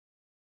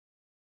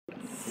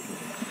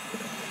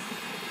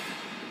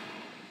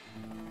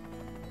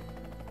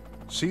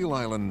Seal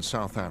Island,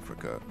 South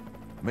Africa,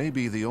 may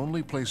be the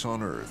only place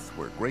on Earth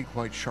where great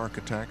white shark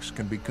attacks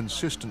can be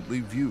consistently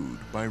viewed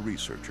by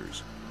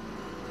researchers.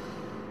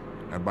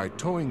 And by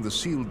towing the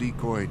seal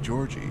decoy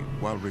Georgie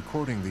while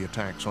recording the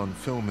attacks on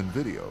film and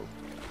video,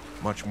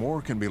 much more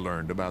can be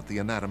learned about the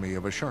anatomy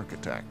of a shark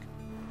attack.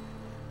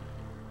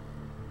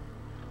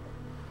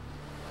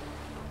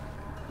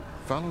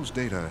 Fallow's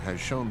data has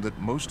shown that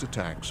most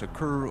attacks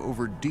occur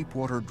over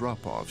deep-water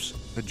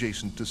drop-offs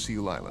adjacent to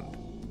Seal Island.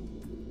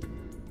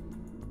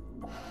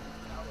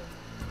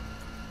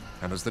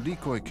 And as the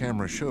decoy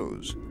camera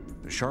shows,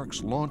 the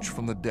sharks launch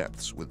from the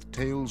depths with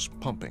tails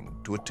pumping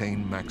to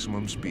attain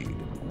maximum speed.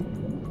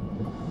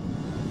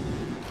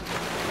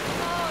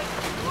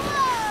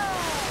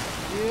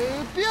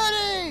 You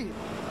beauty!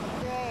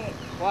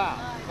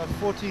 Wow. Got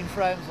 14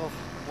 frames of...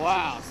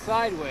 Wow,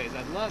 sideways,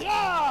 I love it.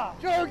 Yeah!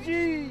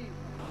 Georgie!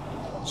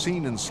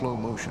 Seen in slow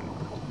motion,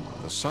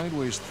 the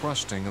sideways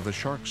thrusting of the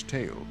shark's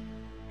tail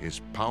is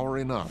power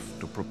enough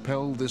to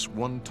propel this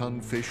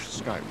one-ton fish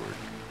skyward.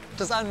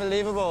 Just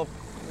unbelievable.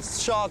 The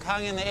shark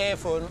hung in the air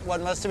for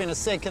what must have been a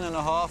second and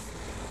a half,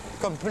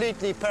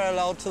 completely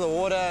parallel to the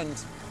water, and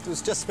it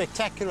was just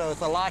spectacular with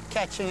the light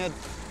catching it.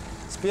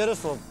 It's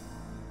beautiful.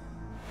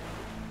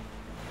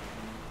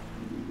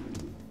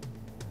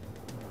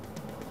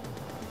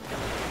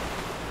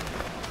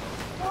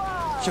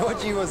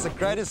 Georgie was the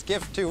greatest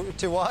gift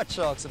to white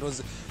sharks. It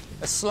was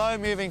a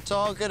slow-moving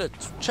target. It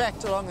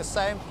tracked along the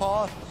same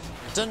path.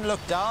 It didn't look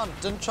down.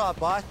 It didn't try to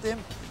bite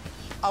them.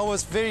 I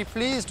was very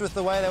pleased with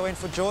the way they went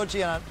for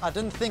Georgie, and I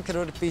didn't think it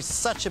would be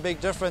such a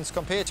big difference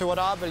compared to what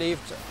I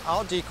believed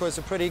our decoys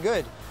were pretty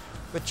good.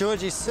 But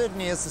Georgie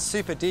certainly is the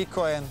super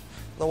decoy, and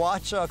the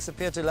white sharks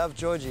appear to love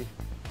Georgie.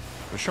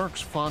 The shark's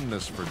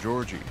fondness for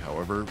Georgie,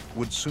 however,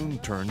 would soon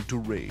turn to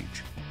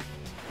rage.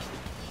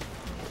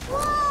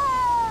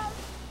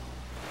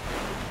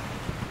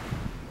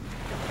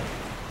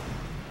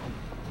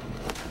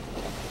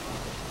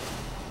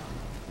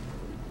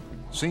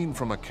 Seen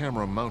from a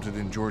camera mounted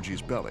in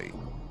Georgie's belly,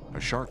 a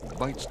shark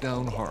bites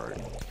down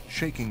hard,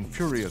 shaking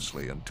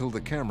furiously until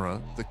the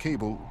camera, the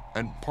cable,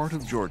 and part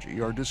of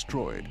Georgie are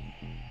destroyed.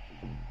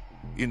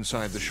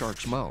 Inside the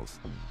shark's mouth,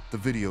 the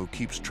video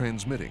keeps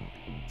transmitting.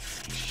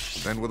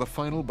 Then with a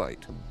final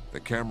bite, the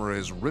camera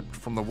is ripped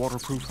from the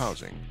waterproof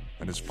housing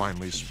and is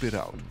finally spit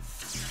out.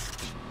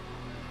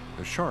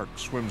 The shark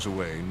swims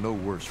away no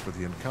worse for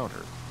the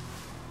encounter.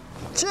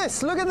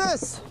 Jess, look at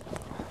this!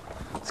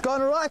 It's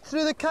gone right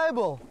through the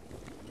cable.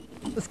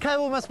 This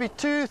cable must be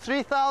 2,000 to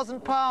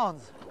 3,000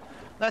 pounds.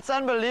 That's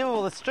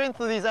unbelievable. The strength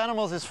of these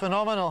animals is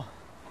phenomenal.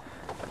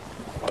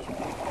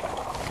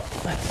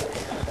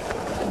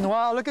 And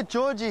wow, look at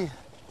Georgie.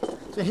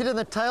 So hit in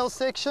the tail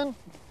section.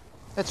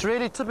 It's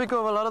really typical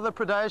of a lot of the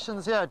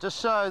predations here. It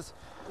just shows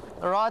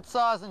the right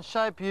size and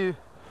shape, you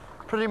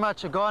pretty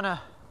much a goner.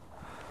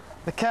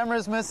 The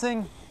camera's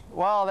missing.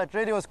 Wow, that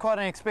really was quite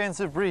an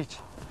expensive breach.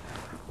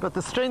 But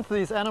the strength of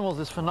these animals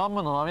is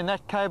phenomenal. I mean,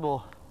 that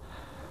cable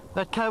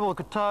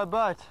could tow a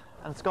boat,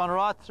 and it's gone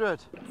right through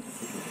it.